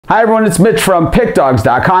Hi everyone, it's Mitch from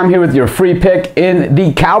PickDawgz.com here with your free pick in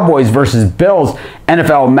the Cowboys versus Bills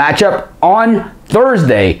NFL matchup on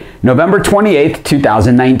Thursday, November 28th,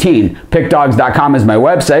 2019. PickDawgz.com is my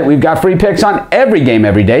website. We've got free picks on every game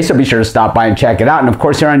every day, so be sure to stop by and check it out. And of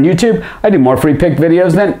course, here on YouTube, I do more free pick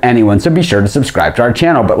videos than anyone, so be sure to subscribe to our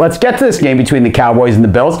channel. But let's get to this game between the Cowboys and the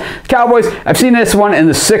Bills. The Cowboys, I've seen this one in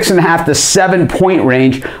the 6.5 to 7 point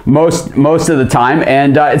range most of the time,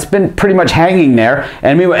 and it's been pretty much hanging there,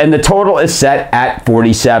 and the total is set at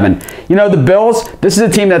 47. You know, the Bills, this is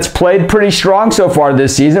a team that's played pretty strong so far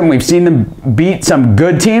this season. We've seen them beat some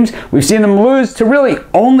good teams. We've seen them lose to really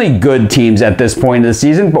only good teams at this point of the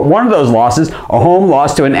season, but one of those losses, a home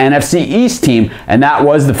loss to an NFC East team, and that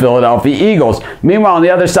was the Philadelphia Eagles. Meanwhile, on the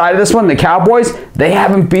other side of this one, the Cowboys, they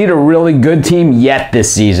haven't beat a really good team yet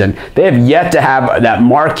this season. They have yet to have that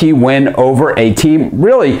marquee win over a team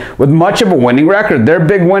really with much of a winning record. Their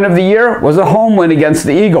big win of the year was a home win against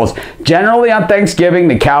the Eagles. Generally on Thanksgiving,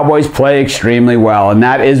 the Cowboys play extremely well, and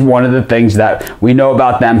that is one of the things that we know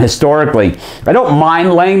about them historically. I don't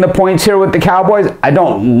mind laying the points here with the Cowboys. I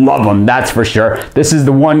don't love them, that's for sure. This is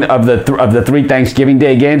the one of the three Thanksgiving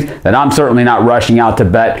Day games that I'm certainly not rushing out to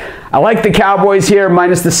bet. I like the Cowboys here,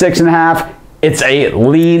 minus the 6.5. It's a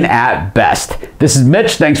lean at best. This is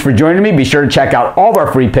Mitch. Thanks for joining me. Be sure to check out all of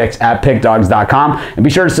our free picks at PickDawgz.com, and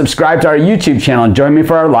be sure to subscribe to our YouTube channel and join me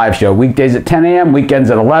for our live show, weekdays at 10 a.m.,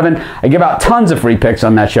 weekends at 11. I give out tons of free picks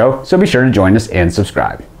on that show, so be sure to join us and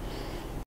subscribe.